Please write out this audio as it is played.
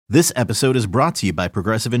This episode is brought to you by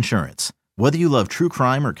Progressive Insurance. Whether you love true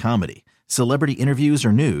crime or comedy, celebrity interviews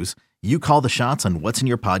or news, you call the shots on what's in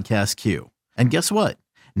your podcast queue. And guess what?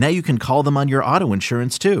 Now you can call them on your auto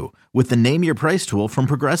insurance too with the Name Your Price tool from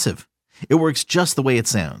Progressive. It works just the way it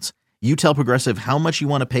sounds. You tell Progressive how much you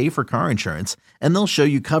want to pay for car insurance, and they'll show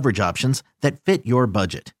you coverage options that fit your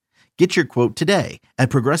budget. Get your quote today at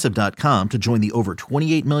Progressive.com to join the over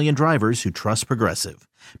 28 million drivers who trust Progressive.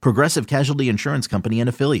 Progressive Casualty Insurance Company and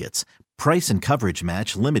Affiliates. Price and coverage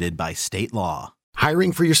match limited by state law.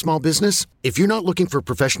 Hiring for your small business? If you're not looking for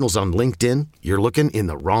professionals on LinkedIn, you're looking in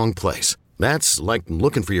the wrong place. That's like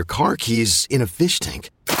looking for your car keys in a fish tank.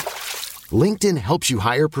 LinkedIn helps you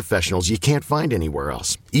hire professionals you can't find anywhere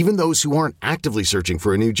else, even those who aren't actively searching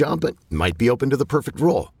for a new job but might be open to the perfect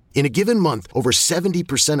role. In a given month, over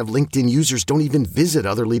 70% of LinkedIn users don't even visit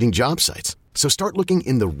other leading job sites. So start looking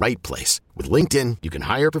in the right place. With LinkedIn, you can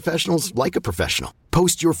hire professionals like a professional.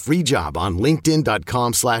 Post your free job on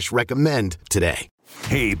linkedin.com/recommend today.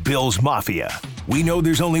 Hey, Bills Mafia. We know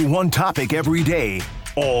there's only one topic every day.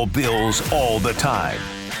 All Bills, all the time.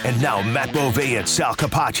 And now Matt Bove and Sal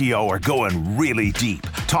Capaccio are going really deep,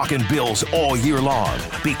 talking Bills all year long,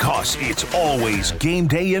 because it's always game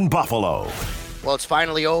day in Buffalo. Well, it's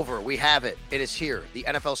finally over. We have it. It is here. The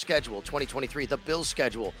NFL schedule 2023, the Bills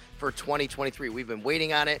schedule for 2023. We've been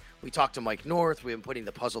waiting on it. We talked to Mike North. We've been putting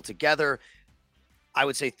the puzzle together. I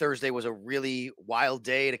would say Thursday was a really wild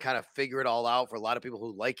day to kind of figure it all out for a lot of people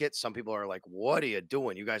who like it. Some people are like, what are you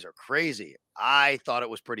doing? You guys are crazy. I thought it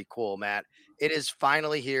was pretty cool, Matt. It is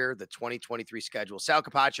finally here, the 2023 schedule. Sal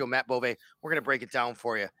Capaccio, Matt Bove, we're going to break it down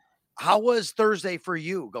for you. How was Thursday for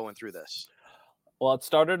you going through this? Well, it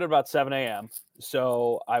started at about 7 a.m.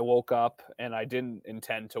 So I woke up and I didn't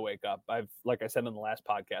intend to wake up. Like I said in the last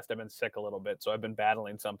podcast, I've been sick a little bit. So I've been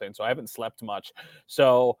battling something. So I haven't slept much.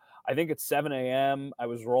 So I think it's 7 a.m. I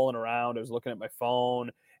was rolling around. I was looking at my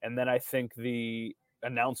phone. And then I think the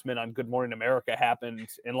announcement on Good Morning America happened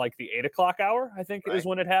in like the 8 o'clock hour, I think is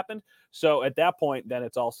when it happened. So at that point, then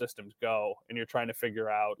it's all systems go and you're trying to figure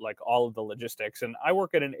out like all of the logistics. And I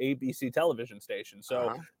work at an ABC television station.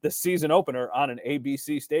 So the season opener on an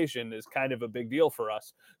ABC station is kind of a big deal for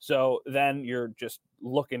us. So then you're just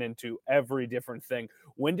looking into every different thing.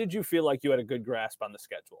 When did you feel like you had a good grasp on the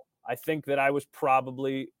schedule? I think that I was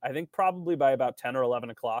probably by about 10 or 11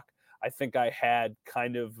 o'clock. I think I had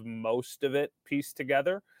kind of most of it pieced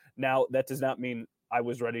together. Now, that does not mean I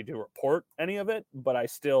was ready to report any of it, but I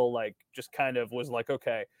still just kind of was like,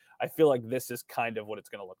 okay, I feel like this is kind of what it's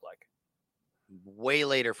going to look like. Way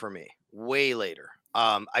later for me, way later.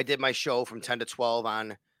 I did my show from 10 to 12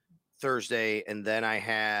 on Thursday, and then I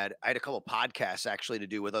had a couple of podcasts actually to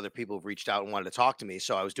do with other people who've reached out and wanted to talk to me.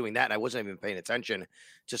 So I was doing that, and I wasn't even paying attention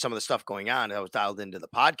to some of the stuff going on. I was dialed into the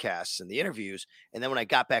podcasts and the interviews, and then when I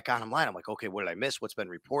got back online, I'm like, okay, what did I miss? What's been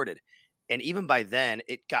reported? And even by then,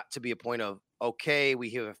 it got to be a point of, okay, we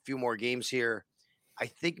have a few more games here. I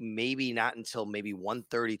think maybe not until maybe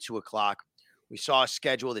 1:30, 2 o'clock. We saw a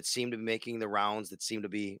schedule that seemed to be making the rounds, that seemed to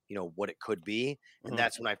be, what it could be. And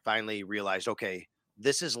that's when I finally realized, okay,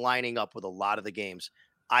 this is lining up with a lot of the games.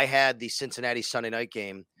 I had the Cincinnati Sunday night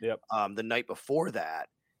game the night before that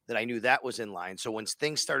I knew that was in line. So when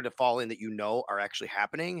things started to fall in that are actually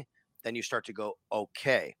happening, then you start to go,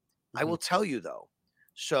 okay. I will tell you though.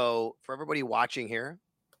 So for everybody watching here,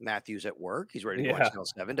 Matthew's at work. He's ready to go on Channel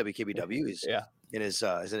 7, WKBW. He's in his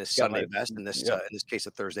Sunday best, in this case,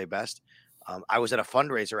 a Thursday best. I was at a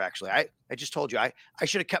fundraiser, actually. I just told you, I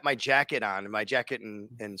should have kept my jacket on, my jacket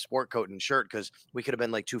and sport coat and shirt, because we could have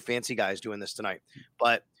been like two fancy guys doing this tonight.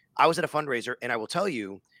 But I was at a fundraiser, and I will tell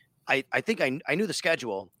you, I think I knew the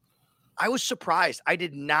schedule. I was surprised. I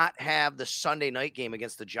did not have the Sunday night game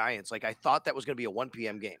against the Giants. Like, I thought that was going to be a 1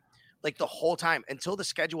 p.m. game. Like, the whole time, until the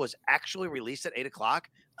schedule was actually released at 8 o'clock,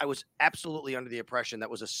 I was absolutely under the impression that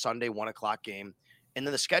was a Sunday 1 o'clock game. And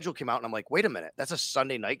then the schedule came out, and I'm like, wait a minute, that's a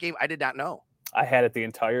Sunday night game? I did not know. I had it the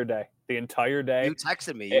entire day. You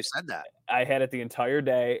texted me. You said that. I had it the entire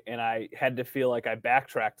day, and I had to feel like I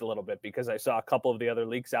backtracked a little bit because I saw a couple of the other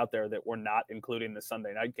leaks out there that were not including the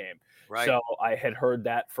Sunday night game. Right. So I had heard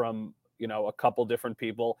that from a couple different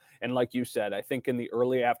people. And like you said, I think in the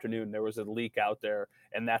early afternoon, there was a leak out there,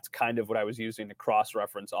 and that's kind of what I was using to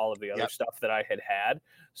cross-reference all of the other stuff that I had.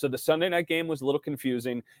 So the Sunday night game was a little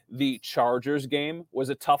confusing. The Chargers game was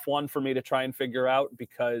a tough one for me to try and figure out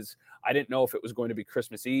because I didn't know if it was going to be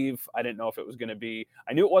Christmas Eve. I didn't know if it was going to be,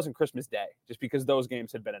 I knew it wasn't Christmas Day just because those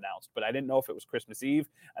games had been announced, but I didn't know if it was Christmas Eve.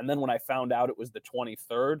 And then when I found out it was the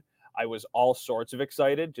 23rd, I was all sorts of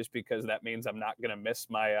excited just because that means I'm not going to miss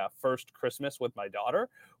my first Christmas with my daughter,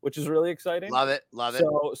 which is really exciting. Love it. Love it.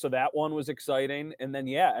 So that one was exciting. And then,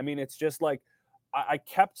 yeah, I mean, it's just like I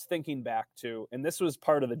kept thinking back to, and this was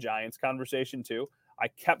part of the Giants conversation too. I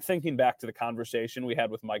kept thinking back to the conversation we had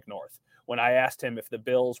with Mike North when I asked him if the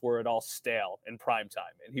Bills were at all stale in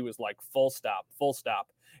primetime. And he was like, full stop, full stop.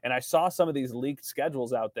 And I saw some of these leaked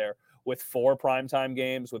schedules out there with 4 primetime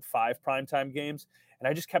games, with 5 primetime games. And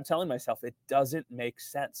I just kept telling myself, it doesn't make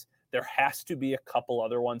sense. There has to be a couple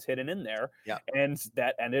other ones hidden in there. Yeah. And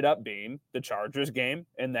that ended up being the Chargers game.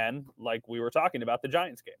 And then, like we were talking about, the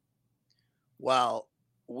Giants game. Well,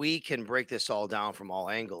 we can break this all down from all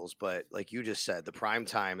angles, but like you just said, the prime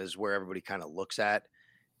time is where everybody kind of looks at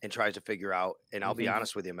and tries to figure out. And I'll be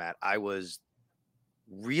honest with you, Matt, I was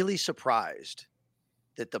really surprised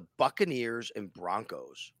that the Buccaneers and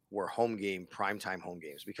Broncos were primetime home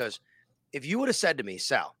games. Because if you would have said to me,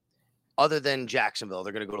 Sal, other than Jacksonville,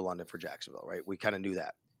 they're going to go to London for Jacksonville, right? We kind of knew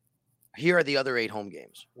that. Here are the other 8 home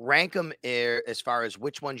games. Rank them as far as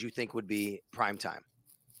which ones you think would be primetime.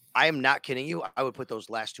 I am not kidding you. I would put those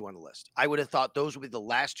last 2 on the list. I would have thought those would be the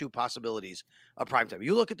last 2 possibilities of primetime.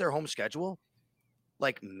 You look at their home schedule,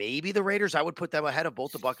 like maybe the Raiders, I would put them ahead of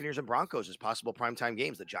both the Buccaneers and Broncos as possible primetime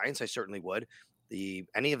games. The Giants, I certainly would.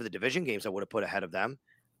 Any of the division games I would have put ahead of them.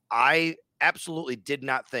 I absolutely did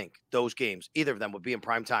not think those games, either of them, would be in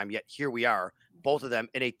prime time, yet here we are, both of them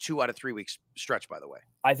in a 2 out of 3 weeks stretch, by the way.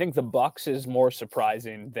 I think the Bucs is more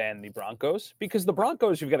surprising than the Broncos, because the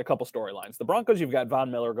Broncos, you've got a couple storylines. The Broncos, you've got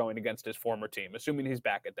Von Miller going against his former team, assuming he's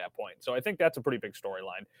back at that point. So I think that's a pretty big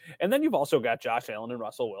storyline. And then you've also got Josh Allen and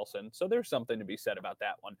Russell Wilson. So there's something to be said about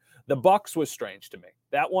that one. The Bucs was strange to me.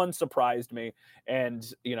 That one surprised me. And,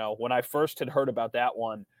 you know, when I first had heard about that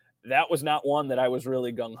one, that was not one that I was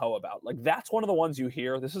really gung-ho about. Like, that's one of the ones you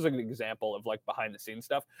hear. This is an example of like behind the scenes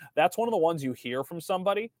stuff. That's one of the ones you hear from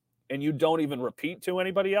somebody and you don't even repeat to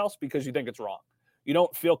anybody else because you think it's wrong. You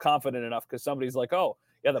don't feel confident enough because somebody's like, oh,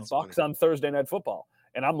 yeah, the Bucs on Thursday Night Football.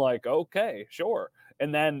 And I'm like, okay, sure.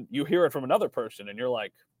 And then you hear it from another person and you're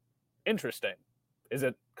like, interesting. Is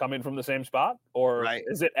it coming from the same spot, or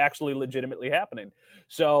is it actually legitimately happening?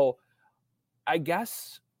 So I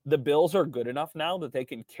guess the Bills are good enough now that they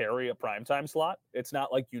can carry a primetime slot. It's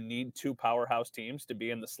not like you need 2 powerhouse teams to be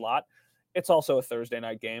in the slot. It's also a Thursday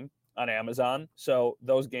night game on Amazon. So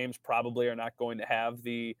those games probably are not going to have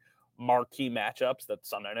the marquee matchups that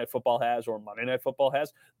Sunday Night Football has or Monday Night Football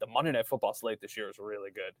has. The Monday Night Football slate this year is really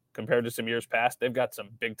good compared to some years past. They've got some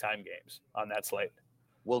big time games on that slate.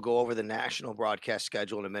 We'll go over the national broadcast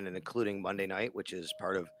schedule in a minute, including Monday night, which is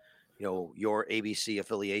part of your ABC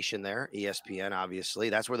affiliation there, ESPN, obviously.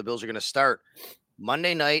 That's where the Bills are going to start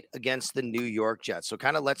Monday night against the New York Jets. So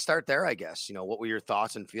kind of let's start there, I guess. What were your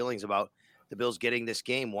thoughts and feelings about the Bills getting this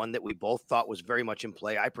game, one that we both thought was very much in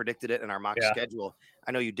play? I predicted it in our mock schedule.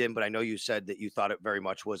 I know you didn't, but I know you said that you thought it very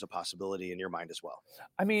much was a possibility in your mind as well.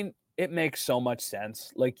 I mean, it makes so much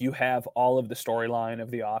sense. Like, you have all of the storyline of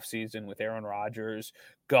the offseason with Aaron Rodgers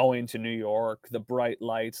going to New York, the bright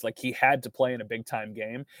lights, like he had to play in a big time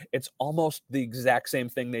game. It's almost the exact same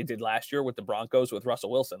thing they did last year with the Broncos with Russell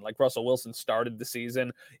Wilson. Like, Russell Wilson started the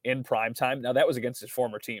season in prime time. Now that was against his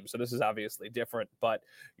former team, so this is obviously different, but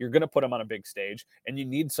you're going to put him on a big stage and you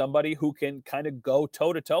need somebody who can kind of go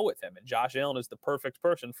toe to toe with him. And Josh Allen is the perfect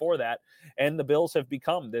person for that. And the Bills have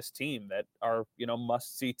become this team that are,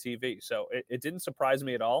 must see TV. So it didn't surprise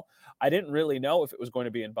me at all. I didn't really know if it was going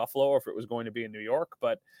to be in Buffalo or if it was going to be in New York,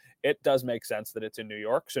 but it does make sense that it's in New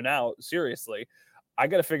York. So now, seriously, I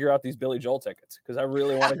got to figure out these Billy Joel tickets because I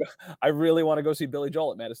really want to go. I really want to go see Billy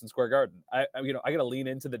Joel at Madison Square Garden. I got to lean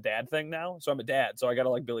into the dad thing now. So I'm a dad, so I got to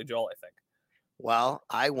like Billy Joel, I think. Well,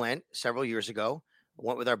 I went several years ago.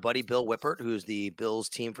 Went with our buddy Bill Whippert, who's the Bills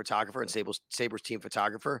team photographer and Sabres team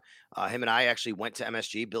photographer. Him and I actually went to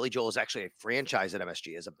MSG. Billy Joel is actually a franchise at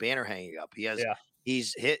MSG. Has a banner hanging up.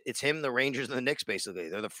 It's him, the Rangers, and the Knicks, basically.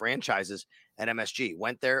 They're the franchises at MSG.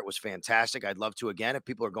 Went there. It was fantastic. I'd love to again. If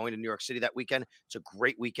people are going to New York City that weekend, it's a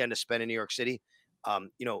great weekend to spend in New York City.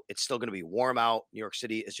 It's still going to be warm out. New York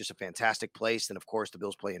City is just a fantastic place. And of course, the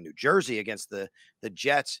Bills play in New Jersey against the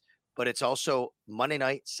Jets. But it's also Monday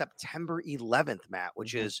night, September 11th, Matt,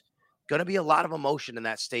 which is going to be a lot of emotion in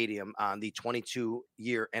that stadium on the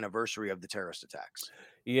 22-year anniversary of the terrorist attacks.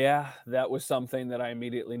 Yeah, that was something that I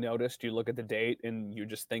immediately noticed. You look at the date and you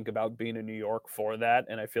just think about being in New York for that.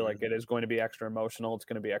 And I feel like it is going to be extra emotional. It's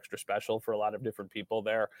going to be extra special for a lot of different people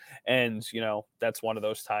there. And, that's one of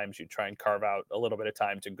those times you try and carve out a little bit of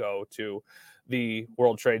time to go to the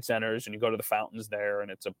World Trade Centers and you go to the fountains there, and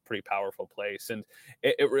it's a pretty powerful place. And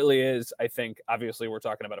it really is, I think, obviously we're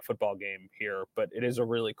talking about a football game here, but it is a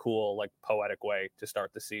really cool, like, poetic way to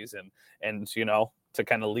start the season and, to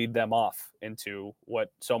kind of lead them off into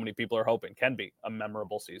what so many people are hoping can be a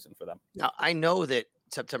memorable season for them. Now, I know that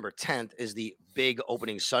September 10th is the big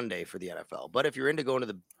opening Sunday for the NFL, but if you're into going to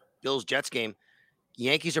the Bills-Jets game,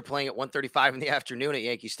 Yankees are playing at 1:35 in the afternoon at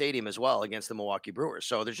Yankee Stadium as well against the Milwaukee Brewers.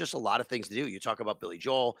 So there's just a lot of things to do. You talk about Billy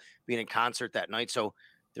Joel being in concert that night. So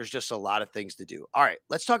there's just a lot of things to do. All right,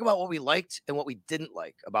 let's talk about what we liked and what we didn't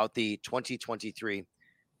like about the 2023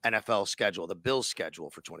 NFL schedule, the Bills schedule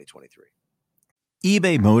for 2023.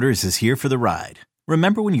 eBay Motors is here for the ride.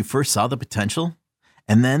 Remember when you first saw the potential?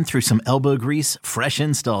 And then through some elbow grease, fresh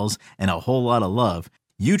installs, and a whole lot of love,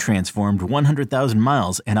 you transformed 100,000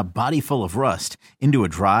 miles and a body full of rust into a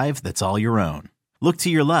drive that's all your own. Look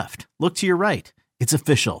to your left. Look to your right. It's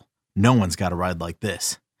official. No one's got a ride like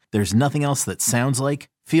this. There's nothing else that sounds like,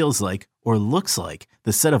 feels like, or looks like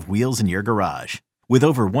the set of wheels in your garage. With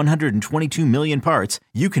over 122 million parts,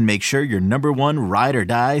 you can make sure your number one ride or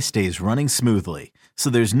die stays running smoothly.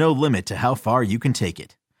 So there's no limit to how far you can take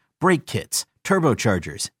it. Brake kits,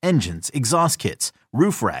 turbochargers, engines, exhaust kits,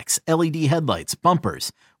 roof racks, LED headlights,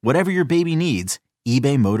 bumpers, whatever your baby needs,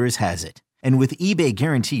 eBay Motors has it. And with eBay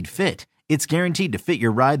Guaranteed Fit, it's guaranteed to fit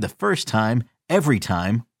your ride the first time, every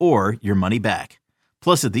time, or your money back.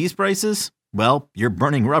 Plus at these prices, well, you're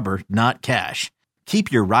burning rubber, not cash.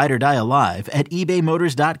 Keep your ride or die alive at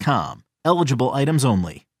ebaymotors.com. Eligible items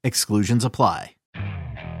only. Exclusions apply.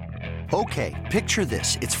 Okay, picture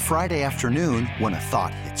this. It's Friday afternoon when a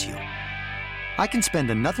thought hits you. I can spend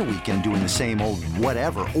another weekend doing the same old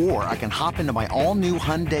whatever, or I can hop into my all-new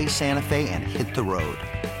Hyundai Santa Fe and hit the road.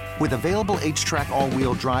 With available H-Track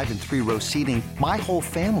all-wheel drive and 3-row seating, my whole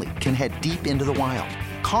family can head deep into the wild.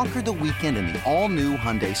 Conquer the weekend in the all-new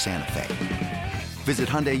Hyundai Santa Fe. Visit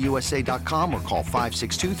HyundaiUSA.com or call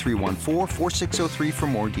 562-314-4603 for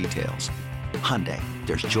more details. Hyundai,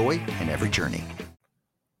 there's joy in every journey.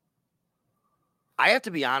 I have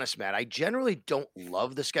to be honest, Matt, I generally don't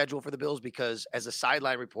love the schedule for the Bills because as a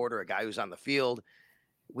sideline reporter, a guy who's on the field,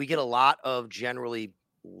 we get a lot of generally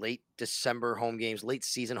late December home games, late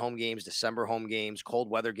season home games, December home games,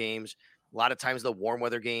 cold weather games. A lot of times the warm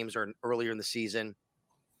weather games are earlier in the season.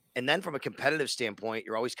 And then from a competitive standpoint,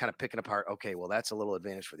 you're always kind of picking apart, okay, well, that's a little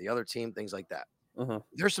advantage for the other team, things like that.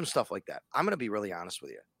 There's some stuff like that. I'm going to be really honest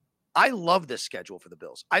with you. I love this schedule for the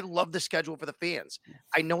Bills. I love the schedule for the fans.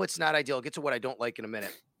 I know it's not ideal. I'll get to what I don't like in a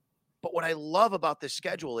minute. But what I love about this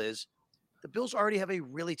schedule is the Bills already have a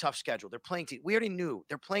really tough schedule. They're playing teams. We already knew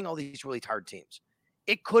they're playing all these really hard teams.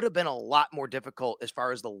 It could have been a lot more difficult as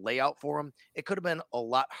far as the layout for them. It could have been a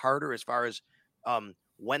lot harder as far as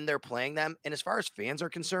when they're playing them. And as far as fans are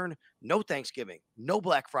concerned, no Thanksgiving, no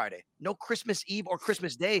Black Friday, no Christmas Eve or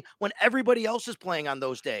Christmas Day when everybody else is playing on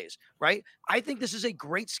those days, right? I think this is a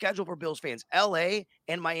great schedule for Bills fans. LA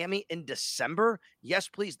and Miami in December. Yes,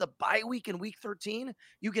 please. The bye week in week 13,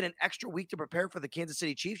 you get an extra week to prepare for the Kansas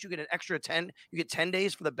City Chiefs. You get an extra 10, you get 10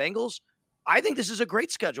 days for the Bengals. I think this is a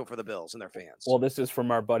great schedule for the Bills and their fans. Well, this is from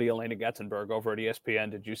our buddy Elena Getzenberg over at ESPN.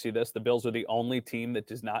 Did you see this? The Bills are the only team that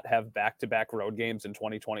does not have back-to-back road games in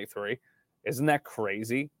 2023. Isn't that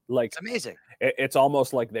crazy? Like, it's amazing. It's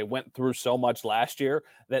almost like they went through so much last year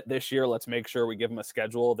that this year, let's make sure we give them a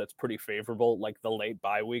schedule that's pretty favorable, like the late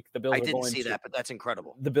bye week. The Bills I didn't see that, but that's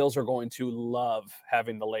incredible. The Bills are going to love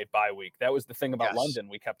having the late bye week. That was the thing about London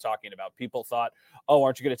we kept talking about. People thought, oh,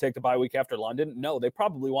 aren't you going to take the bye week after London? No, they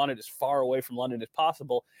probably wanted as far away from London as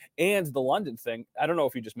possible. And the London thing, I don't know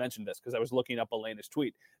if you just mentioned this because I was looking up Elena's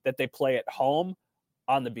tweet, that they play at home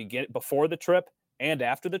on the before the trip and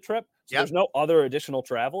after the trip. So there's no other additional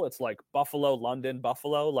travel. It's like Buffalo, London,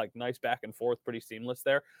 Buffalo, like nice back and forth, pretty seamless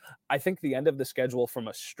there. I think the end of the schedule from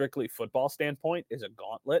a strictly football standpoint is a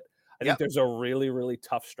gauntlet. I think there's a really, really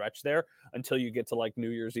tough stretch there until you get to like New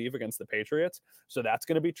Year's Eve against the Patriots. So that's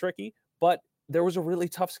going to be tricky. But there was a really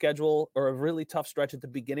tough schedule or a really tough stretch at the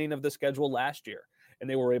beginning of the schedule last year, and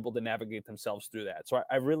they were able to navigate themselves through that. So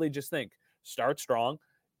I really just think start strong.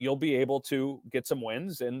 You'll be able to get some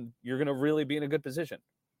wins, and you're going to really be in a good position.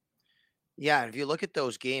 Yeah, and if you look at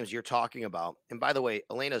those games you're talking about, and by the way,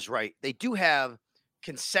 Elena's right, they do have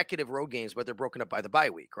consecutive road games, but they're broken up by the bye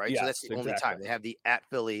week, right? Yes, so that's the only time. They have the at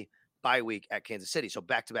Philly bye week at Kansas City. So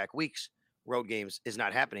back-to-back weeks, road games is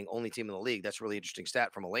not happening. Only team in the league. That's a really interesting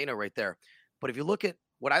stat from Elena right there. But if you look at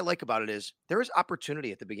what I like about it is there is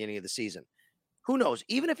opportunity at the beginning of the season. Who knows?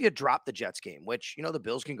 Even if you drop the Jets game, which, the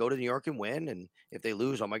Bills can go to New York and win. And if they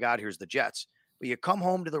lose, oh my God, here's the Jets. but you come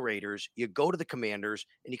home to the Raiders, you go to the Commanders,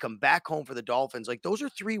 and you come back home for the Dolphins. Like, those are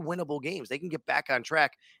 3 winnable games. They can get back on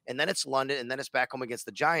track, and then it's London, and then it's back home against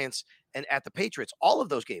the Giants and at the Patriots. All of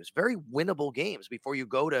those games, very winnable games before you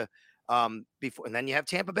go to and then you have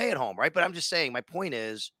Tampa Bay at home, right? But I'm just saying, my point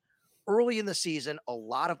is, early in the season, a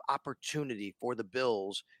lot of opportunity for the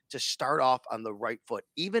Bills to start off on the right foot,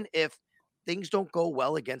 even if things don't go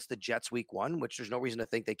well against the Jets week 1, which there's no reason to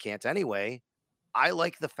think they can't anyway. I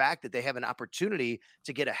like the fact that they have an opportunity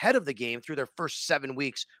to get ahead of the game through their first 7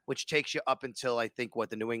 weeks, which takes you up until, I think,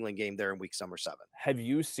 the New England game there in week 7. Have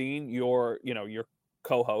you seen your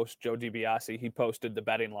co-host Joe DiBiase? He posted the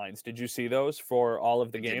betting lines. Did you see those for all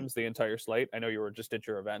of the games, the entire slate? I know you were just at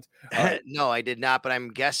your event. No, I did not, but I'm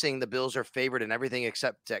guessing the Bills are favored in everything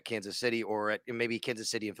except at Kansas City, or at maybe Kansas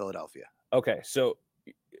City and Philadelphia. Okay, so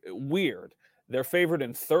weird. They're favored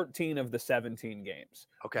in 13 of the 17 games.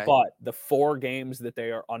 Okay. But the 4 games that they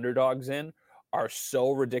are underdogs in are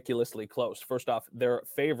so ridiculously close. First off, they're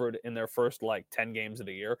favored in their first 10 games of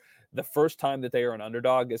the year. The first time that they are an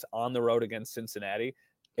underdog is on the road against Cincinnati.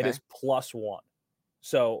 It is +1.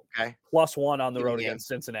 So +1 on the road against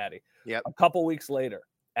Cincinnati. Yep. A couple weeks later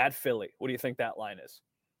at Philly, what do you think that line is?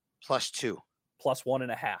 +2.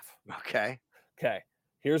 +1.5. Okay. Okay.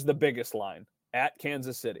 Here's the biggest line at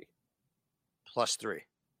Kansas City. +3.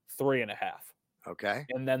 3.5. Okay.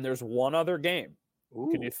 And then there's one other game.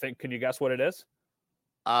 Ooh. Can you guess what it is?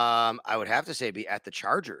 I would have to say be at the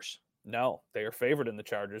Chargers. No, they are favored in the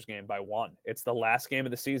Chargers game by 1. It's the last game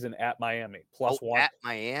of the season at Miami. +1. At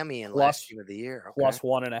Miami and last game of the year. Okay.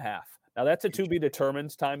 +1.5. Now that's a to be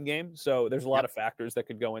determined time game. So there's a lot of factors that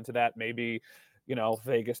could go into that. Maybe,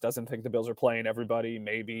 Vegas doesn't think the Bills are playing everybody.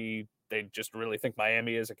 Maybe they just really think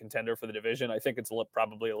Miami is a contender for the division. I think it's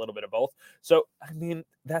probably a little bit of both. So, I mean,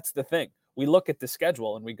 that's the thing. We look at the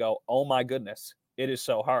schedule and we go, oh my goodness, it is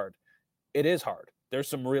so hard. It is hard. There's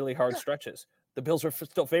some really hard stretches. The Bills are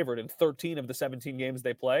still favored in 13 of the 17 games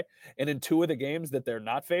they play. And in 2 of the games that they're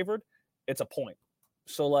not favored, it's a point.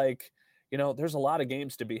 So, there's a lot of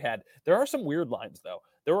games to be had. There are some weird lines, though.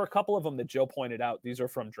 There were a couple of them that Joe pointed out. These are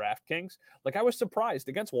from DraftKings. I was surprised.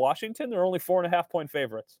 Against Washington, they're only 4.5-point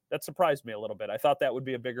favorites. That surprised me a little bit. I thought that would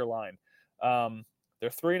be a bigger line.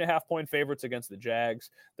 They're 3.5-point favorites against the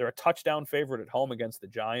Jags. They're a touchdown favorite at home against the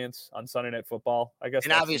Giants on Sunday Night Football. I guess.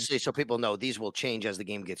 And obviously, so people know, these will change as the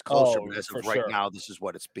game gets closer. But as of right now, this is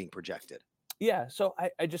what it's being projected. Yeah. So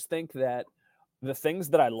I just think that the things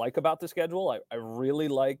that I like about the schedule, I really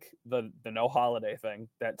like the no holiday thing.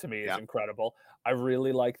 That to me is incredible. I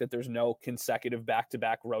really like that there's no consecutive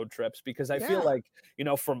back-to-back road trips, because I feel like,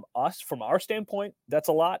 from our standpoint, that's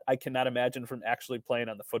a lot. I cannot imagine from actually playing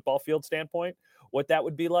on the football field standpoint what that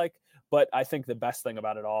would be like. But I think the best thing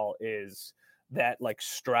about it all is that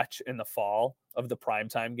stretch in the fall of the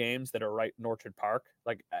primetime games that are right in Orchard Park.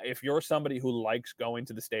 If you're somebody who likes going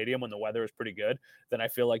to the stadium when the weather is pretty good, then I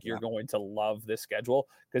feel like you're going to love this schedule,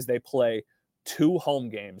 because they play 2 home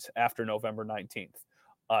games after November 19th.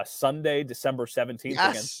 Sunday, December 17th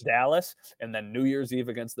against Dallas, and then New Year's Eve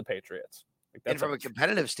against the Patriots. And from a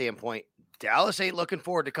competitive standpoint, Dallas ain't looking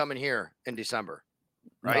forward to coming here in December,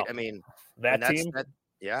 right? No. I mean, that team.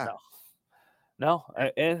 No,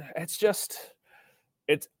 and it's just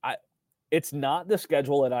it's not the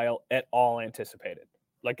schedule that I at all anticipated.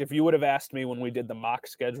 If you would have asked me when we did the mock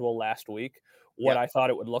schedule last week what I thought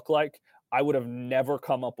it would look like, I would have never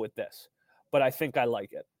come up with this. But I think I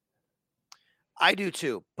like it. I do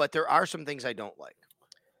too, but there are some things I don't like.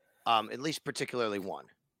 At least particularly one.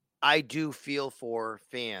 I do feel for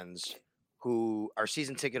fans who are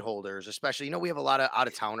season ticket holders, especially, we have a lot of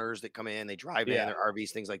out-of-towners that come in, they drive in their RVs,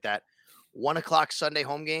 things like that. 1:00 Sunday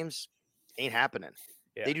home games ain't happening.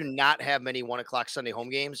 Yeah. They do not have many 1:00 Sunday home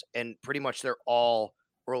games, and pretty much they're all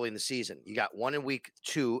early in the season. You got one in week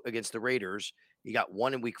 2 against the Raiders. You got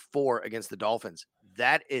one in week 4 against the Dolphins.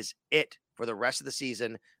 That is it for the rest of the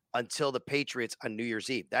season until the Patriots on New Year's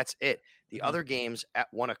Eve. That's it. The other games at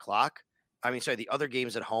 1:00. The other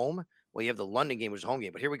games at home. Well, you have the London game, which is a home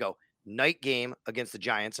game, but here we go. Night game against the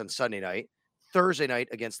Giants on Sunday night, Thursday night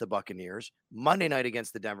against the Buccaneers, Monday night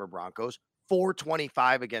against the Denver Broncos,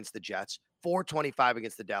 4:25 against the Jets, 4:25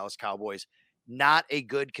 against the Dallas Cowboys. Not a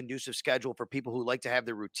good conducive schedule for people who like to have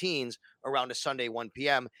their routines around a Sunday 1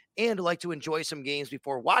 p.m. and like to enjoy some games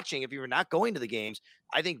before watching. If you're not going to the games,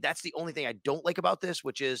 I think that's the only thing I don't like about this,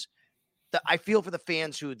 which is I feel for the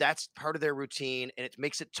fans who that's part of their routine, and it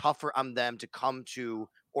makes it tougher on them to come to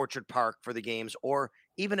Orchard Park for the games, or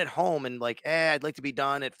even at home and like, I'd like to be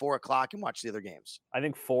done at 4 o'clock and watch the other games. I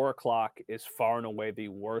think 4 o'clock is far and away the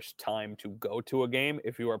worst time to go to a game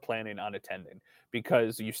if you are planning on attending,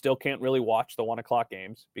 because you still can't really watch the 1 o'clock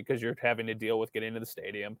games because you're having to deal with getting to the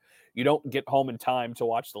stadium. You don't get home in time to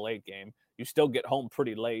watch the late game. You still get home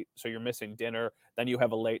pretty late, so you're missing dinner. Then you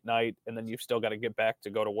have a late night, and then you've still got to get back to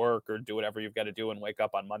go to work or do whatever you've got to do and wake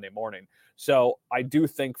up on Monday morning. So I do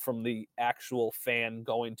think from the actual fan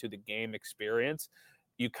going to the game experience,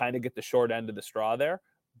 you kind of get the short end of the straw there.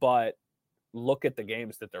 But look at the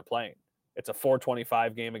games that they're playing. It's a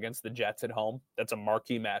 4:25 game against the Jets at home. That's a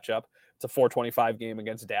marquee matchup. It's a 4:25 game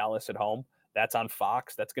against Dallas at home. That's on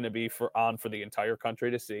Fox. That's going to be on for the entire country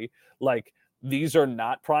to see. Like, these are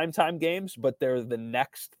not primetime games, but they're the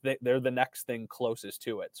next thing closest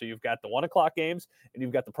to it. So you've got the 1 o'clock games and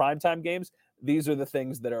you've got the primetime games. These are the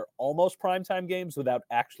things that are almost primetime games without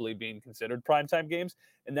actually being considered primetime games.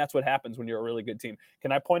 And that's what happens when you're a really good team.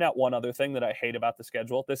 Can I point out one other thing that I hate about the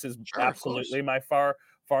schedule? This is absolutely my far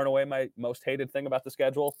and away my most hated thing about the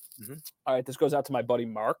schedule. Mm-hmm. All right, this goes out to my buddy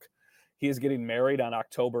Mark. He is getting married on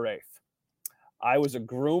October 8th. I was a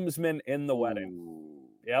groomsman in the wedding. Ooh.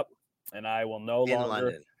 Yep. And I will no longer.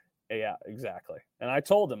 London. Yeah, exactly. And I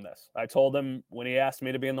told him this. I told him when he asked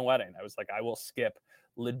me to be in the wedding, I was like, I will skip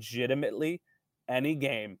legitimately any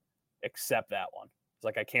game except that one. It's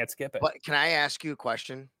like, I can't skip it. But can I ask you a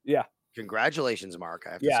question? Yeah. Congratulations, Mark.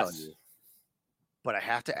 I have to tell you. But I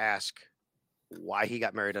have to ask why he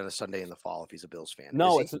got married on a Sunday in the fall if he's a Bills fan.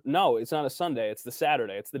 No, it's not a Sunday. It's the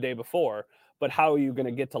Saturday. It's the day before. But how are you going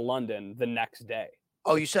to get to London the next day?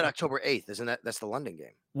 Oh, you said October 8th. Isn't that's the London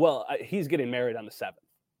game? Well, he's getting married on the 7th.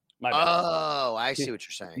 Oh, I see what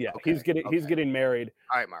you're saying. Yeah, okay. he's getting married.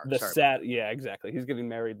 All right, Mark. Yeah, exactly. He's getting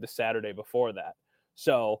married the Saturday before that.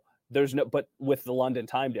 So there's but with the London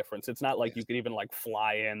time difference, it's not like you could even like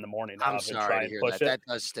fly in the morning of and try and push it. That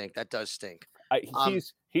does stink. That does stink.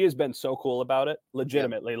 He has been so cool about it.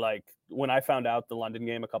 Legitimately, like when I found out the London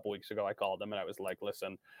game a couple weeks ago, I called him and I was like,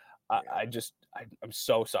 listen, I'm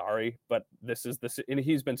so sorry, but this, and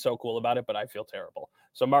he's been so cool about it, but I feel terrible.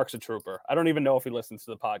 So Mark's a trooper. I don't even know if he listens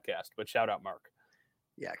to the podcast, but shout out Mark.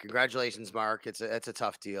 Yeah. Congratulations, Mark. It's a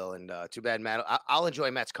tough deal, and too bad, Matt. I'll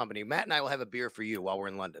enjoy Matt's company. Matt and I will have a beer for you while we're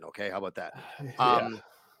in London. Okay. How about that?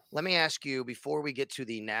 Let me ask you before we get to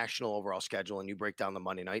the national overall schedule and you break down the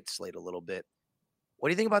Monday night slate a little bit. What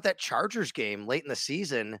do you think about that Chargers game late in the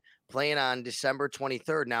season playing on December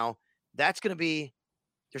 23rd? Now that's going to be,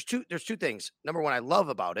 there's two things. Number one, I love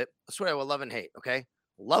about it. That's what I will love and hate. Okay.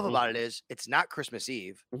 Love about it is it's not Christmas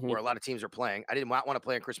Eve where a lot of teams are playing. I didn't want to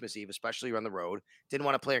play on Christmas Eve, especially on the road. Didn't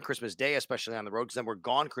want to play on Christmas Day, especially on the road, because then we're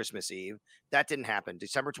gone Christmas Eve. That didn't happen.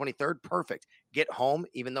 December 23rd, perfect. Get home,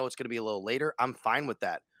 even though it's going to be a little later. I'm fine with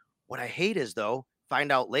that. What I hate is, though,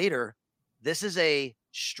 find out later, this is a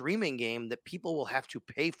streaming game that people will have to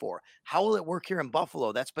pay for. How will it work here in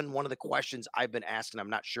Buffalo? That's been one of the questions I've been asking. I'm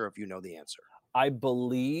not sure if you know the answer. I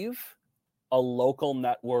believe a local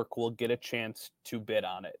network will get a chance to bid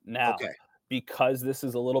on it. Now, because this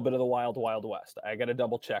is a little bit of the wild, wild west, I got to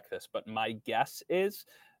double check this, but my guess is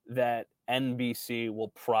that NBC will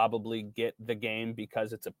probably get the game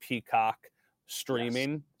because it's a Peacock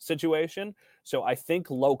streaming situation. So I think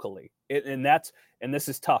locally, and this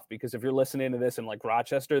is tough because if you're listening to this in like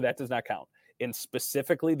Rochester, that does not count. In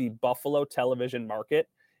specifically the Buffalo television market,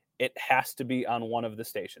 it has to be on one of the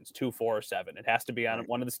stations, 2, 4, or 7. It has to be on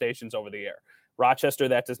one of the stations over the air. Rochester,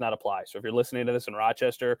 that does not apply. So if you're listening to this in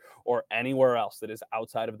Rochester or anywhere else that is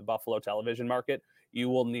outside of the Buffalo television market, you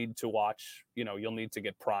will need to watch, you'll need to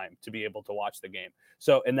get Prime to be able to watch the game.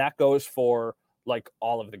 So, and that goes for like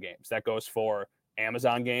all of the games. That goes for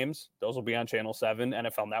Amazon games. Those will be on Channel 7.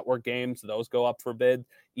 NFL Network games, those go up for bid.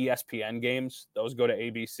 ESPN games, those go to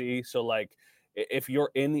ABC. So like if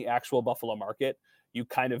you're in the actual Buffalo market, you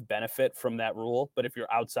kind of benefit from that rule. But if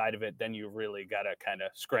you're outside of it, then you really got to kind of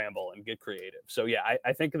scramble and get creative. So yeah,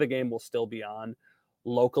 I think the game will still be on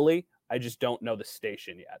locally. I just don't know the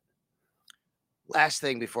station yet. Last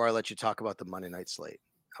thing before I let you talk about the Monday night slate.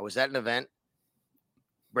 I was at an event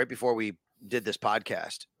right before we did this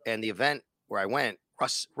podcast, and the event where I went,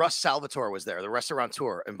 Russ Salvatore was there, the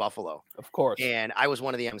restaurateur in Buffalo. Of course. And I was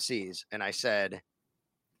one of the MCs, and I said,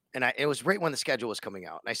 it was right when the schedule was coming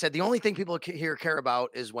out. And I said, the only thing people here care about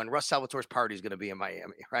is when Russ Salvatore's party is going to be in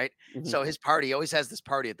Miami, right? Mm-hmm. So his party, he always has this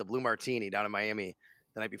party at the Blue Martini down in Miami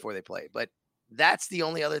the night before they play. But that's the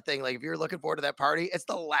only other thing. Like if you're looking forward to that party, it's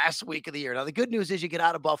the last week of the year. Now, the good news is you get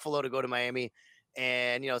out of Buffalo to go to Miami,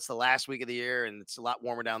 and, it's the last week of the year, and it's a lot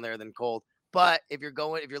warmer down there than cold. But if you're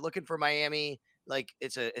looking for Miami, like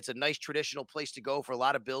it's a nice traditional place to go for a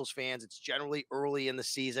lot of Bills fans. It's generally early in the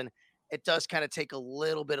season. It does kind of take a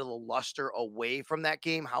little bit of the luster away from that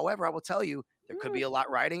game. However, I will tell you, there could be a lot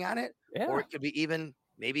riding on it, or it could be even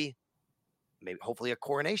maybe hopefully a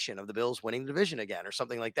coronation of the Bills winning the division again or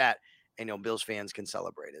something like that. And Bills fans can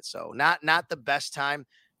celebrate it. So not the best time.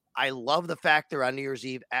 I love the fact they're on New Year's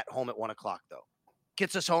Eve at home at 1:00 though.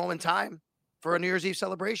 Gets us home in time for a New Year's Eve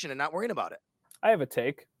celebration and not worrying about it. I have a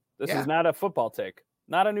take. This is not a football take.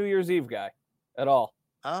 Not a New Year's Eve guy at all.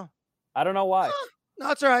 Oh, I don't know why.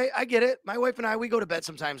 No, it's all right. I get it. My wife and I, we go to bed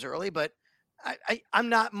sometimes early, but I'm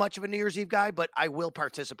not much of a New Year's Eve guy, but I will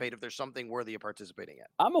participate if there's something worthy of participating in.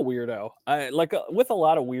 I'm a weirdo. I with a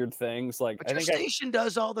lot of weird things. Like, but your station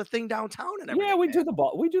does all the thing downtown and everything. Yeah, we do the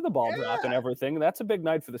ball drop and everything. That's a big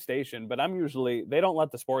night for the station. But they don't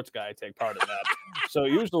let the sports guy take part in that. So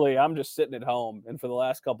usually I'm just sitting at home. And for the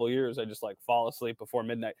last couple of years, I just like fall asleep before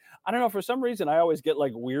midnight. I don't know. For some reason, I always get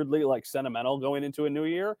like weirdly like sentimental going into a new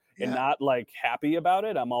year and not like happy about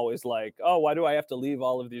it. I'm always like, oh, why do I have to leave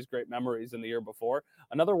all of these great memories in the year before?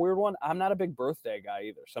 Another weird one, I'm not a big birthday guy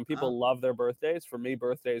either. Some people love their birthdays. For me,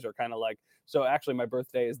 birthdays are kind of like, so actually my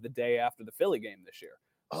birthday is the day after the Philly game this year.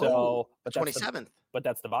 So, but 27th. But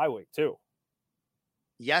that's the bye week too.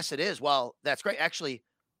 Yes, it is. Well, that's great. Actually,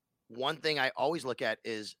 one thing I always look at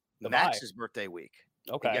is Max's birthday week.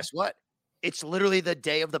 Okay. And guess what? It's literally the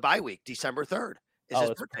day of the bye week. December 3rd is his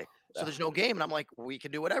birthday. So there's no game. And I'm like, we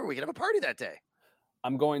can do whatever. We can have a party that day.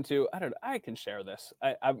 I'm going to, I can share this.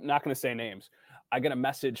 I'm not going to say names. I got a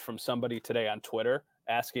message from somebody today on Twitter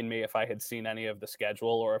asking me if I had seen any of the schedule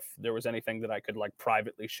or if there was anything that I could like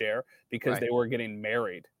privately share because they were getting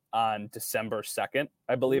married on December 2nd.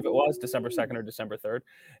 I believe it was December 2nd or December 3rd.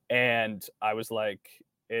 And I was like,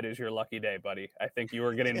 it is your lucky day, buddy. I think you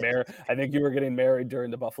were getting married. I think you were getting married during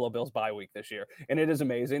the Buffalo Bills bye week this year. And it is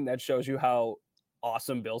amazing. That shows you how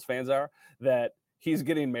awesome Bills fans are, that he's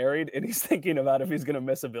getting married and he's thinking about if he's going to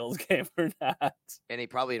miss a Bills game or not. And he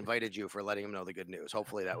probably invited you for letting him know the good news.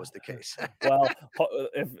 Hopefully that was the case. Well,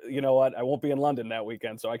 if you know what, I won't be in London that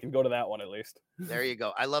weekend, so I can go to that one at least. There you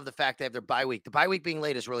go. I love the fact they have their bye week. The bye week being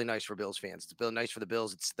late is really nice for Bills fans. It's really nice for the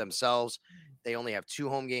Bills. It's themselves. They only have 2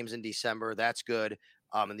 home games in December. That's good.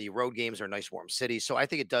 And the road games are nice, warm cities. So I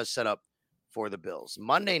think it does set up for the Bills.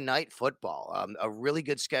 Monday Night Football, a really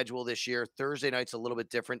good schedule this year. Thursday night's a little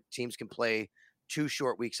bit different. Teams can play 2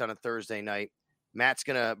 short weeks on a Thursday night. Matt's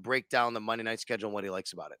going to break down the Monday night schedule and what he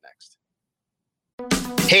likes about it next.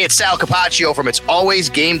 Hey, it's Sal Capaccio from It's Always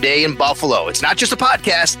Game Day in Buffalo. It's not just a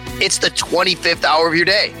podcast, it's the 25th hour of your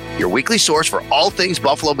day. Your weekly source for all things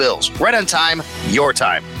Buffalo Bills. Right on time, your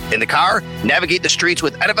time. In the car, navigate the streets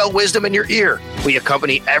with NFL wisdom in your ear. We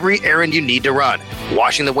accompany every errand you need to run.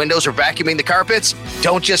 Washing the windows or vacuuming the carpets?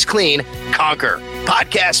 Don't just clean, conquer.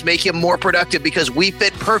 Podcasts make you more productive because we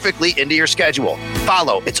fit perfectly into your schedule.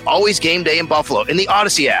 Follow It's Always Game Day in Buffalo in the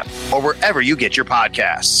Odyssey app or wherever you get your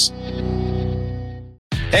podcasts.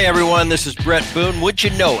 Hey everyone, this is Brett Boone. Would you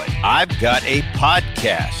know it? I've got a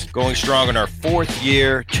podcast going strong in our 4th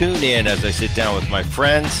year. Tune in as I sit down with my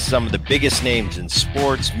friends, some of the biggest names in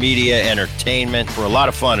sports, media, entertainment, for a lot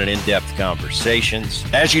of fun and in-depth conversations.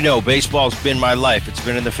 As you know, baseball's been my life. It's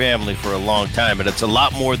been in the family for a long time, but it's a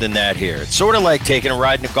lot more than that here. It's sort of like taking a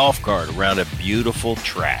ride in a golf cart around a beautiful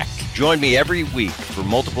track. Join me every week for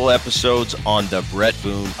multiple episodes on the Brett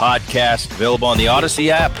Boone Podcast, available on the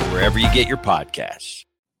Odyssey app or wherever you get your podcasts.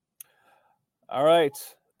 All right.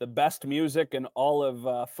 The best music in all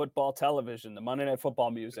of football television, the Monday Night Football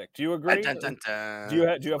music. Do you agree? Dun, dun, dun. Do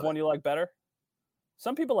you have one you like better?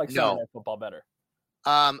 Some people like Sunday Night Football better.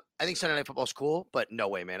 I think Sunday Night Football is cool, but no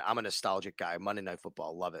way, man. I'm a nostalgic guy. Monday Night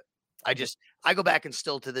Football, love it. I go back and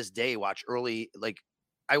still to this day watch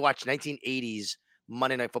I watch 1980s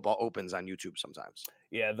Monday Night Football opens on YouTube sometimes.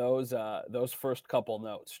 Yeah, those first couple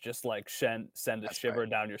notes just like send a shiver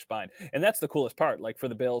down your spine. And that's the coolest part, like for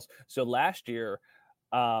the Bills. So last year,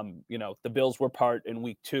 the Bills were part in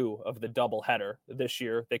week 2 of the doubleheader. This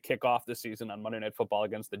year, they kick off the season on Monday Night Football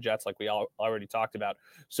against the Jets, like we already talked about.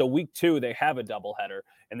 So week 2, they have a doubleheader,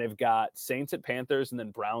 and they've got Saints at Panthers and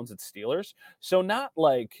then Browns at Steelers. So not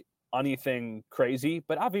like anything crazy,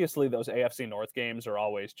 but obviously those AFC North games are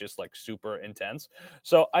always just like super intense.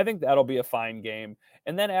 So I think that'll be a fine game.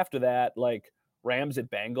 And then after that, like Rams at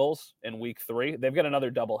Bengals in week 3, they've got another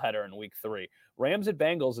doubleheader in week 3. Rams at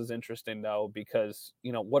Bengals is interesting though, because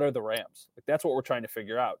what are the Rams? Like that's what we're trying to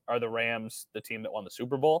figure out. Are the Rams the team that won the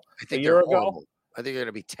Super Bowl a year ago? I think they're going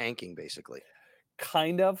to be tanking basically.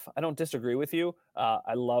 Kind of. I don't disagree with you.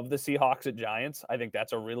 I love the Seahawks at Giants. I think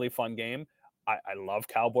that's a really fun game. I love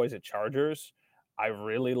Cowboys at Chargers. I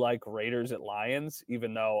really like Raiders at Lions,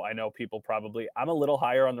 even though I know people I'm a little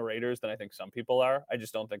higher on the Raiders than I think some people are. I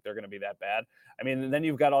just don't think they're going to be that bad. I mean, and then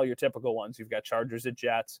you've got all your typical ones. You've got Chargers at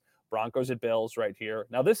Jets, Broncos at Bills right here.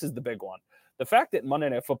 Now, this is the big one. The fact that Monday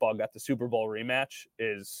Night Football got the Super Bowl rematch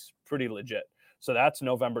is pretty legit. So that's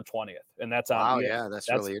November 20th, and that's on. Wow, that's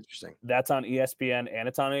really interesting. That's on ESPN and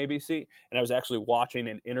it's on ABC. And I was actually watching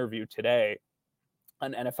an interview today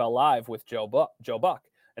on NFL Live with Joe Buck,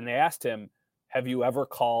 and they asked him, have you ever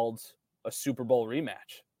called a Super Bowl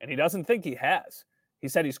rematch? And he doesn't think he has. He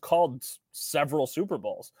said he's called several Super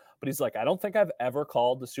Bowls, but he's like, I don't think I've ever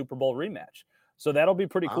called the Super Bowl rematch. So that'll be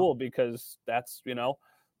pretty cool because that's,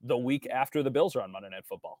 the week after the Bills are on Monday Night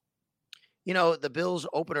Football. The Bills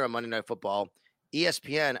opener on Monday Night Football,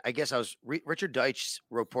 ESPN, I guess Richard Deitch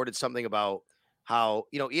reported something about how,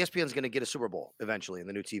 ESPN's going to get a Super Bowl eventually in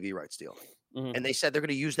the new TV rights deal. Mm-hmm. And they said they're going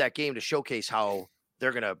to use that game to showcase how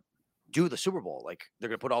they're going to do the Super Bowl. Like they're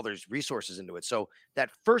going to put all their resources into it. So that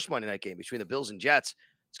first Monday night game between the Bills and Jets,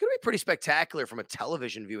 it's going to be pretty spectacular from a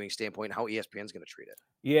television viewing standpoint, how ESPN's going to treat it.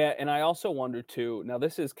 Yeah. And I also wonder too, now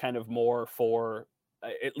this is kind of more for,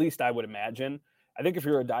 at least I would imagine, I think if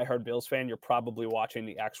you're a diehard Bills fan, you're probably watching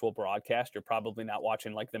the actual broadcast. You're probably not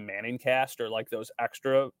watching like the Manning cast or like those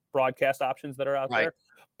extra broadcast options that are out there.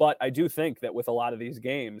 But I do think that with a lot of these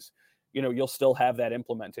games, you'll still have that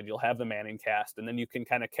implemented. You'll have the Manning cast, and then you can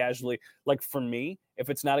kind of casually, like for me, if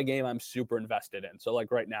it's not a game I'm super invested in. So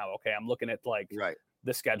like right now, okay, I'm looking at like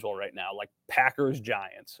the schedule right now, like Packers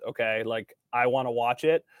Giants. Okay. Like I want to watch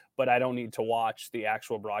it, but I don't need to watch the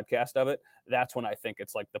actual broadcast of it. That's when I think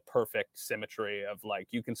it's like the perfect symmetry of like,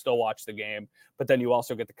 you can still watch the game, but then you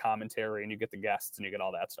also get the commentary and you get the guests and you get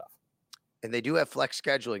all that stuff. And they do have flex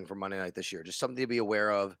scheduling for Monday night this year. Just something to be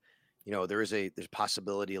aware of. There's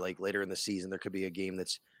possibility like later in the season, there could be a game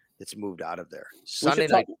that's moved out of there. Sunday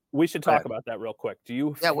night. We should talk about that real quick.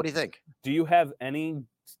 What do you think? Do you have any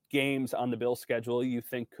games on the Bills schedule you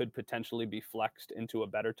think could potentially be flexed into a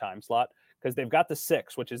better time slot? Because they've got the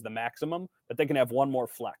 6, which is the maximum, but they can have one more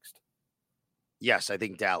flexed. Yes, I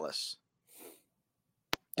think Dallas.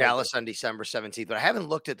 Dallas on December 17th, but I haven't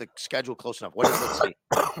looked at the schedule close enough. Let's see.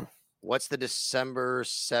 What's the December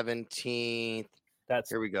 17th?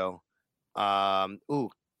 Here we go.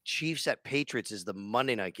 Chiefs at Patriots is the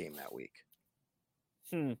Monday night game that week.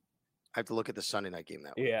 I have to look at the Sunday night game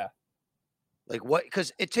that week. Yeah. Like what?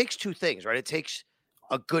 Because it takes two things, right? It takes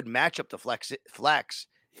a good matchup to flex,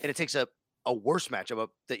 and it takes a worse matchup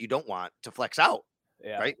that you don't want to flex out,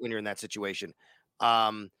 right? When you're in that situation.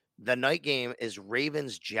 The night game is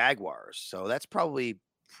Ravens Jaguars, so that's probably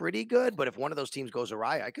pretty good. But if one of those teams goes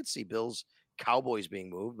awry, I could see Bills Cowboys being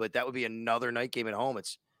moved, but that would be another night game at home.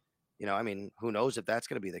 It's, who knows if that's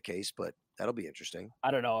going to be the case, but that'll be interesting.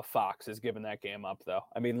 I don't know if Fox is giving that game up though.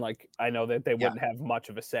 I mean, like I know that they wouldn't have much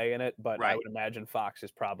of a say in it, but I would imagine Fox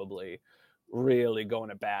is probably really going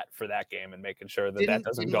to bat for that game and making sure that that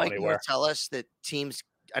doesn't go anywhere. Tell us that teams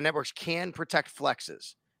and networks can protect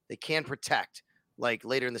flexes. They can protect like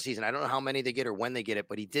later in the season. I don't know how many they get or when they get it,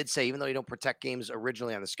 but he did say even though you don't protect games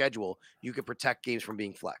originally on the schedule, you can protect games from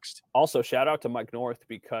being flexed. Also, shout out to Mike North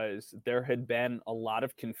because there had been a lot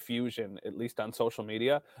of confusion, at least on social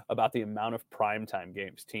media, about the amount of primetime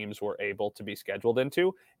games teams were able to be scheduled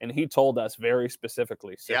into. And he told us very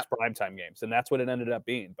specifically 6 primetime games, and that's what it ended up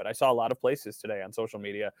being. But I saw a lot of places today on social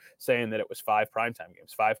media saying that it was 5 primetime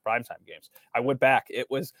games, 5 primetime games. I went back. It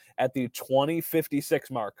was at the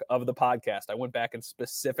 2056 mark of the podcast. I went back and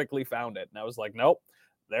specifically found it, and I was like, nope,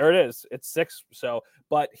 there it is. It's 6. So,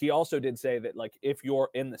 but he also did say that like if you're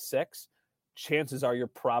in the 6, chances are you're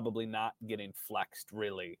probably not getting flexed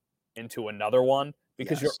really into another one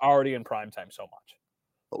because you're already in primetime so much.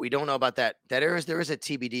 But we don't know about that. There is a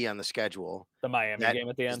TBD on the schedule. The Miami game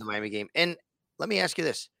at the end. The Miami game. And let me ask you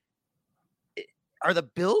this: are the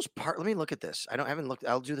Bills part? Let me look at this. I haven't looked.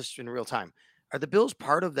 I'll do this in real time. Are the Bills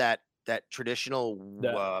part of that traditional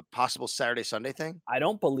possible Saturday Sunday thing? I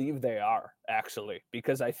don't believe they are actually,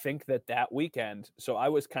 because I think that weekend. So I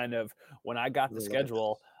was kind of when I got the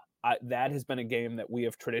schedule. That has been a game that we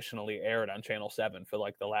have traditionally aired on Channel 7 for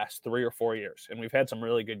like the last 3 or 4 years, and we've had some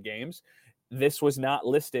really good games. This was not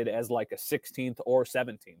listed as like a 16th or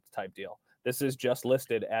 17th type deal. This is just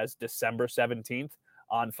listed as December 17th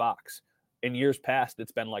on Fox. In years past,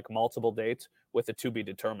 it's been like multiple dates with a to be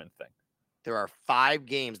determined thing. There are 5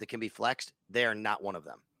 games that can be flexed. They are not one of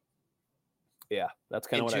them. Yeah, that's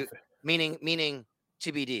kind of what I think. Meaning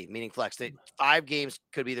TBD, meaning flex. 5 games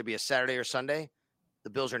could either be a Saturday or Sunday. The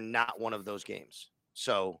Bills are not one of those games.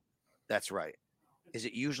 So that's right. Is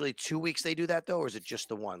it usually 2 weeks they do that though, or is it just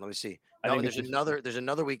the one? Let me see. No, there's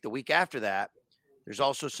another week. The week after that, there's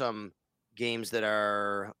also some games that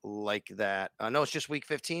are like that. No, it's just week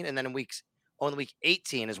 15, and then in week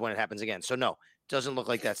 18 is when it happens again. So no, doesn't look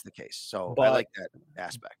like that's the case. So I like that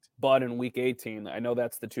aspect. But in week 18, I know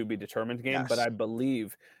that's the to be determined game, but I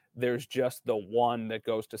believe there's just the one that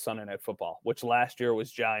goes to Sunday Night Football, which last year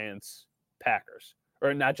was Giants Packers,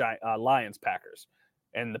 or not Lions Packers.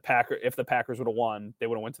 And if the Packers would have won, they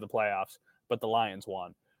would have went to the playoffs, but the Lions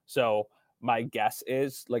won. So my guess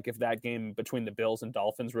is, like, if that game between the Bills and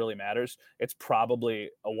Dolphins really matters, it's probably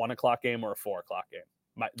a 1:00 game or a 4:00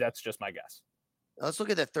 game. That's just my guess. Let's look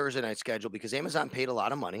at that Thursday night schedule, because Amazon paid a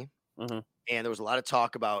lot of money, and there was a lot of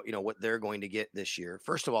talk about, what they're going to get this year.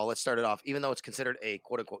 First of all, let's start it off. Even though it's considered a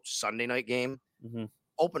quote unquote Sunday night game,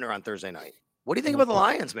 opener on Thursday night. What do you think about the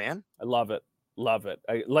Lions, man? I love it. Love it.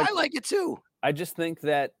 I like it too. I just think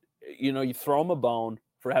that, you throw them a bone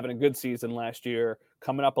for having a good season last year,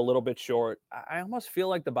 coming up a little bit short. I almost feel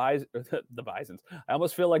like the Bisons. I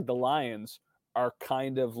almost feel like the Lions are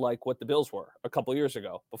kind of like what the Bills were a couple years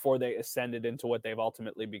ago before they ascended into what they've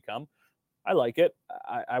ultimately become. I like it.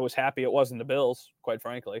 I was happy it wasn't the Bills, quite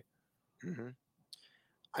frankly.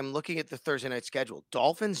 I'm looking at the Thursday night schedule.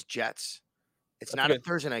 Dolphins, Jets. It's not a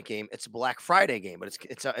Thursday night game. It's a Black Friday game, but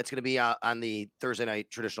it's going to be on the Thursday night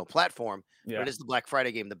traditional platform. Yeah. But it is the Black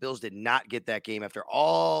Friday game. The Bills did not get that game after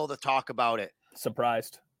all the talk about it.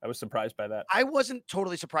 Surprised. I was surprised by that. I wasn't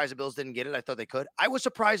totally surprised the Bills didn't get it. I thought they could. I was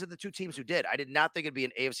surprised at the two teams who did. I did not think it'd be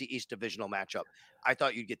an AFC East divisional matchup. I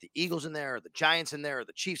thought you'd get the Eagles in there, or the Giants in there, or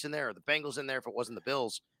the Chiefs in there, or the Bengals in there if it wasn't the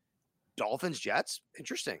Bills. Dolphins, Jets,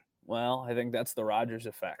 interesting. Well, I think that's the Rodgers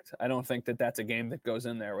effect. I don't think that that's a game that goes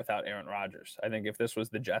in there without Aaron Rodgers. I think if this was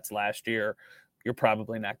the Jets last year, you're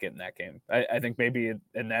probably not getting that game. I think maybe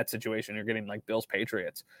in that situation, you're getting like Bills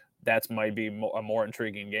Patriots. That might be a more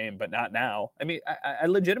intriguing game, but not now. I mean, I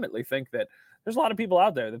legitimately think that there's a lot of people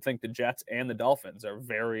out there that think the Jets and the Dolphins are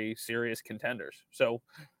very serious contenders. So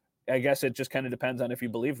I guess it just kind of depends on if you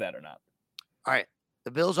believe that or not. All right.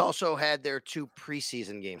 The Bills also had their 2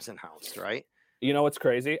 preseason games announced, right? You know what's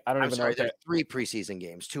crazy? I don't even know. There's 3 preseason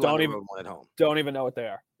games, 2 on the road, 1 at home. Don't even know what they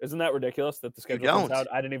are. Isn't that ridiculous that the schedule comes out?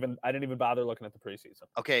 I didn't even bother looking at the preseason.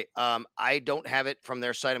 Okay, I don't have it from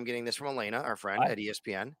their site. I'm getting this from Elena, our friend at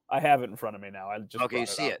ESPN. I have it in front of me now. You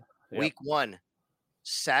see it. Yep. Week 1,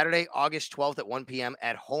 Saturday, August 12th at 1 p.m.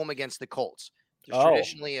 at home against the Colts. There's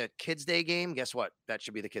traditionally a Kids Day game. Guess what? That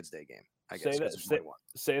should be the Kids Day game. I guess.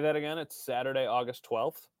 Say that again. It's Saturday, August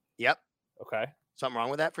 12th. Yep. Okay. Something wrong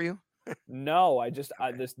with that for you? No,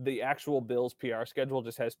 the actual Bills PR schedule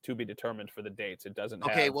just has to be determined for the dates. It doesn't.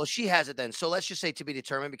 Okay, well, she has it then. So let's just say to be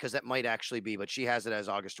determined, because that might actually be, but she has it as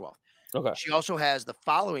August 12th. Okay. She also has the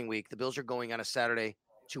following week. The Bills are going on a Saturday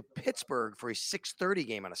to Pittsburgh for a 6:30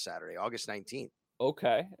 game on a Saturday, August 19th.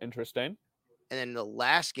 Okay, interesting. And then the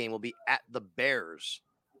last game will be at the Bears,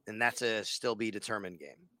 and that's a still be determined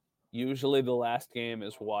game. Usually the last game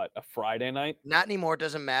is what, a Friday night? Not anymore. It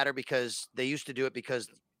doesn't matter, because they used to do it because.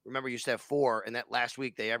 Remember, you used to have 4, and that last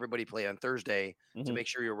week everybody played on Thursday to make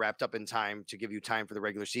sure you're wrapped up in time to give you time for the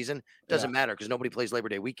regular season. Doesn't matter, because nobody plays Labor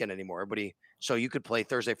Day weekend anymore. So you could play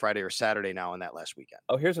Thursday, Friday, or Saturday now on that last weekend.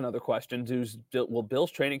 Oh, here's another question: will Bills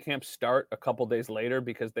training camp start a couple days later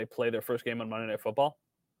because they play their first game on Monday Night Football?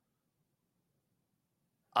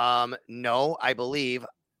 No, I believe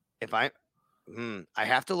I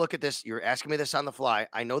have to look at this. You're asking me this on the fly.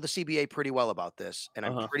 I know the CBA pretty well about this, and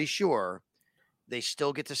I'm pretty sure they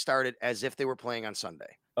still get to start it as if they were playing on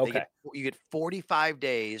Sunday. Okay. You get 45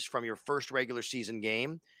 days from your first regular season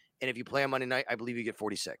game. And if you play on Monday night, I believe you get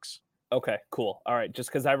 46. Okay, cool. All right. Just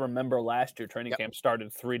because I remember last year training camp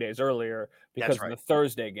started 3 days earlier because of the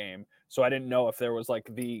Thursday game. So I didn't know if there was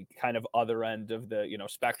like the kind of other end of the,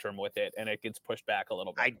 spectrum with it, and it gets pushed back a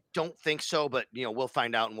little bit. I don't think so, but we'll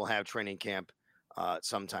find out, and we'll have training camp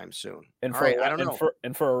sometime soon. And I don't know.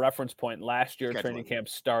 And for a reference point, last year training camp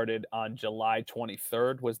started on July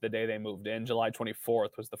 23rd was the day they moved in. July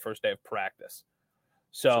 24th was the first day of practice.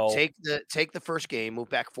 So take the first game, move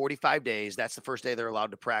back 45 days. That's the first day they're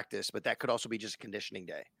allowed to practice, but that could also be just a conditioning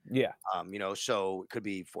day. Yeah. So it could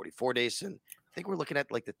be 44 days, and I think we're looking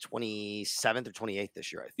at like the 27th or 28th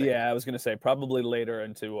this year, I think. Yeah, I was going to say probably later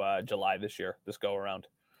into July this year, this go around.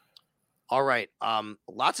 All right.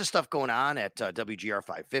 Lots of stuff going on at WGR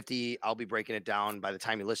 550. I'll be breaking it down. By the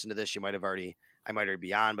time you listen to this, I might already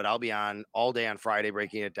be on, but I'll be on all day on Friday,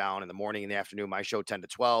 breaking it down in the morning and the afternoon. My show 10 to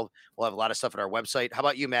 12. We'll have a lot of stuff at our website. How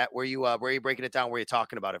about you, Matt? Where are you breaking it down? Where are you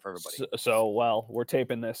talking about it for everybody? So we're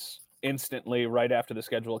taping this instantly right after the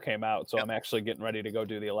schedule came out. So I'm actually getting ready to go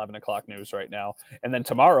do the 11 o'clock news right now. And then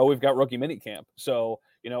tomorrow we've got rookie mini camp. So,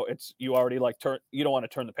 you already you don't want to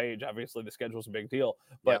turn the page. Obviously the schedule's a big deal,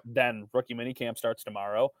 but then rookie mini camp starts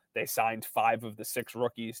tomorrow. They signed 5 of the 6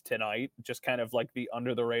 rookies tonight, just kind of like the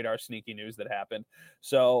under the radar sneaky news that happened.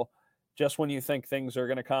 So just when you think things are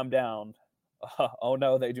going to calm down, oh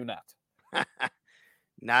no, they do not.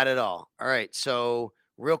 Not at all. All right. So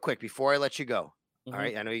real quick, before I let you go, all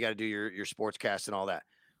right, I know you got to do your sports cast and all that.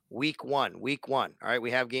 Week one. All right,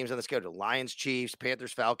 we have games on the schedule. Lions, Chiefs,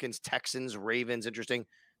 Panthers, Falcons, Texans, Ravens. Interesting.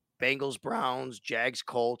 Bengals, Browns, Jags,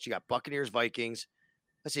 Colts. You got Buccaneers, Vikings.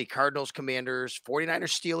 Let's see. Cardinals, Commanders,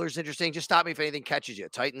 49ers, Steelers. Interesting. Just stop me if anything catches you.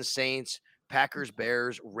 Titans, Saints, Packers,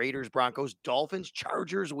 Bears, Raiders, Broncos, Dolphins,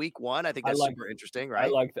 Chargers, week 1. I think that's super interesting,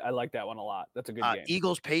 right? I like that one a lot. That's a good game.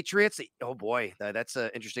 Eagles, Patriots. Oh boy, that's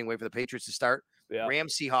an interesting way for the Patriots to start. Yeah.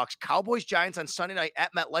 Rams, Seahawks, Cowboys, Giants on Sunday night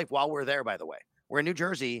at MetLife. While we're there, by the way, we're in New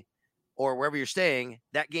Jersey or wherever you're staying.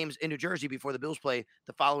 That game's in New Jersey before the Bills play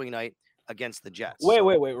the following night against the Jets. Wait,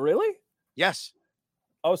 really? Yes.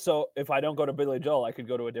 Oh, so if I don't go to Billy Joel, I could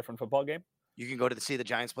go to a different football game? You can go to see the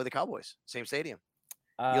Giants play the Cowboys, same stadium.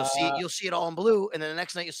 You'll see it all in blue, and then the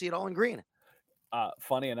next night you'll see it all in green.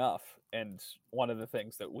 Funny enough, and one of the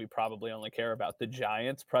things that we probably only care about, the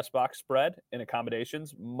Giants press box spread in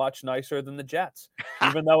accommodations much nicer than the Jets,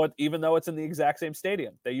 even though it's in the exact same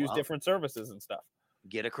stadium. They use different services and stuff.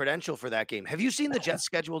 Get a credential for that game. Have you seen the Jets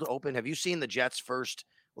schedule to open? Have you seen the Jets first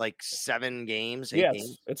 7 games? 8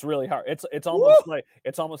 games? It's really hard. It's almost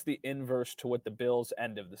it's almost the inverse to what the Bills'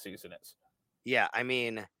 end of the season is. Yeah, I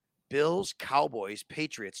mean, Bills, Cowboys,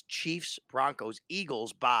 Patriots, Chiefs, Broncos,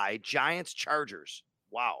 Eagles, bye, Giants, Chargers.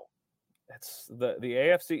 Wow. It's the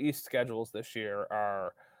AFC East schedules this year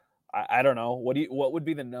are, I don't know. What would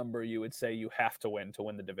be the number you would say you have to win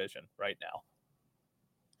the division right now?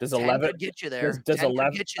 Does 11 could get you there? Does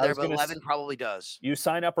 11 get you there? But 11 probably does. You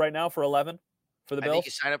sign up right now for 11 for the Bills? I think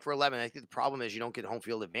you sign up for 11. I think the problem is you don't get home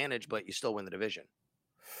field advantage, but you still win the division.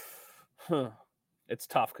 It's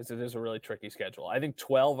tough because it is a really tricky schedule. I think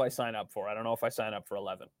 12 I sign up for. I don't know if I sign up for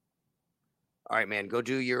 11. All right, man. Go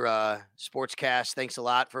do your sportscast. Thanks a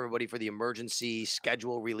lot for everybody for the emergency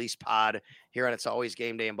schedule release pod here on It's Always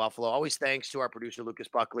Game Day in Buffalo. Always thanks to our producer, Lucas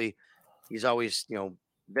Buckley. He's always,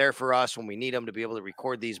 there for us when we need him to be able to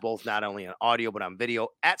record these both not only on audio but on video.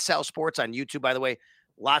 At Sal Sports on YouTube, by the way.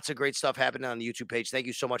 Lots of great stuff happening on the YouTube page. Thank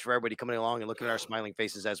you so much for everybody coming along and looking at our smiling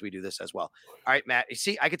faces as we do this as well. All right, Matt. You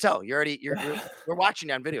see, I could tell you're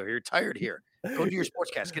watching on video. You're tired here. Go do your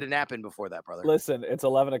sportscast. Get a nap in before that, brother. Listen, it's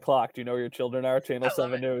 11 o'clock. Do you know where your children are? Channel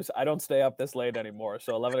 7 News. I don't stay up this late anymore.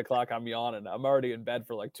 So 11 o'clock, I'm yawning. I'm already in bed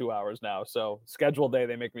for 2 hours now. So scheduled day,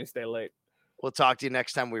 they make me stay late. We'll talk to you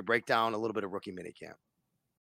next time we break down a little bit of rookie minicamp.